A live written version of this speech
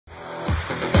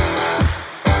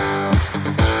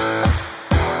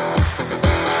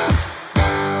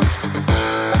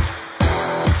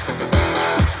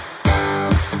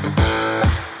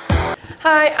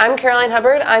I'm Caroline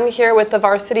Hubbard. I'm here with the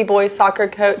varsity boys soccer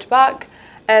coach, Buck,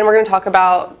 and we're going to talk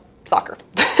about soccer.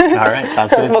 All right,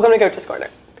 sounds good. Welcome to Coach's Corner.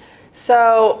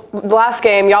 So, the last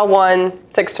game, y'all won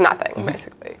 6-0,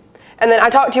 basically. And then I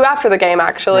talked to you after the game,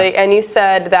 actually, and you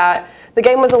said that the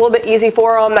game was a little bit easy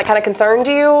for them. That kind of concerned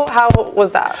you. How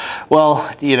was that?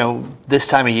 Well, you know, this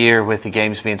time of year with the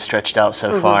games being stretched out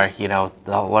so far, you know,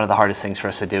 one of the hardest things for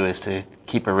us to do is to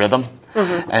keep a rhythm.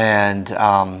 And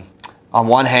on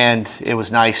one hand, it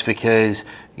was nice because,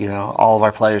 you know, all of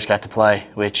our players got to play,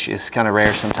 which is kind of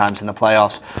rare sometimes in the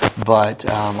playoffs. But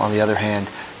on the other hand,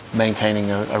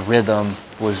 maintaining a rhythm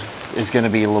is going to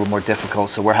be a little more difficult.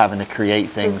 So we're having to create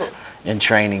things in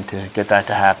training to get that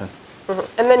to happen.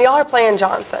 And then y'all are playing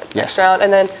Johnson next round,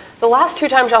 and then the last 2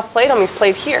 times y'all played them, you've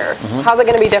played here. How's it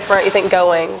going to be different, you think,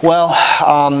 going? Well,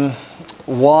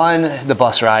 one, the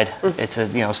bus ride. It's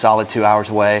a solid 2 hours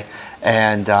away,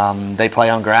 and they play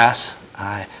on grass.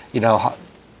 You know,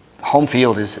 home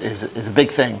field is a big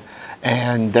thing,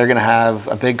 and they're going to have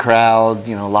a big crowd.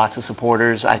 You know, lots of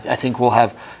supporters. I think we'll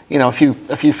have a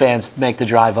few fans make the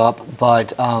drive up,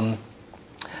 but.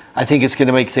 I think it's going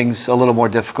to make things a little more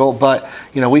difficult, but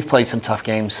we've played some tough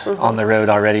games on the road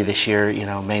already this year.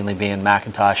 Mainly being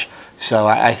McIntosh, so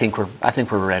I think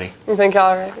we're ready. You think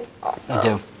y'all are ready? Awesome. I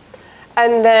do.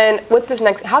 And then with this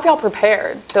next, how have y'all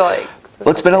prepared to like?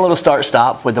 Well, it's been a little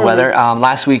start-stop with the weather.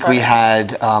 Last week we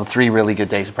had 3 really good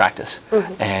days of practice,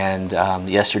 and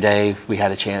yesterday we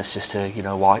had a chance just to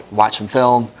watch some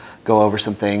film, go over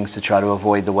some things to try to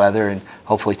avoid the weather, and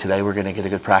hopefully today we're going to get a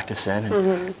good practice in,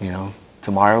 and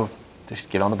tomorrow,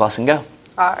 just get on the bus and go.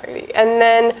 Alrighty. And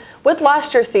then with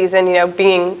last year's season,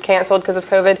 being canceled because of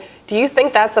COVID, do you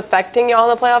think that's affecting y'all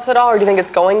in the playoffs at all, or do you think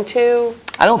it's going to?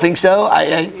 I don't think so.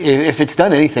 If it's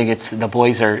done anything, it's the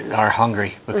boys are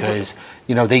hungry because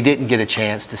they didn't get a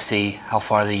chance to see how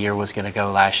far the year was going to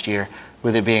go last year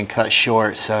with it being cut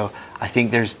short. So I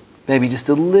think there's maybe just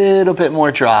a little bit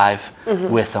more drive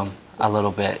with them, a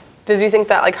little bit. Did you think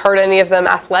that hurt any of them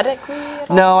athletically at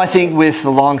all? No, I think with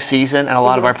the long season, and a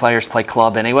lot of our players play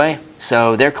club anyway,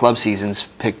 so their club seasons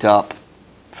picked up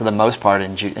for the most part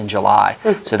in July.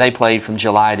 So they played from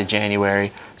July to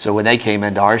January. So when they came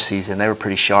into our season, they were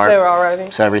pretty sharp. They were all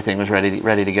ready. So everything was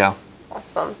ready to go.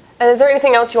 Awesome. And is there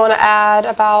anything else you want to add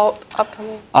about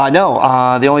upcoming?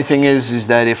 No. The only thing is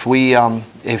that if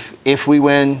we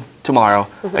win tomorrow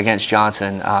against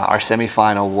Johnson, our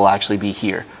semifinal will actually be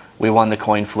here. We won the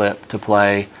coin flip to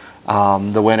play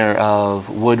the winner of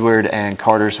Woodward and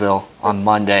Cartersville on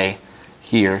Monday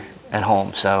here at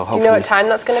home. So hopefully. Do you know what time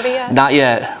that's going to be at? Not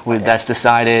yet. That's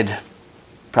decided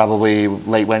probably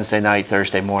late Wednesday night,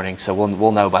 Thursday morning. So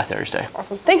we'll know by Thursday.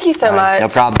 Awesome. Thank you so much. No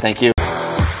problem. Thank you.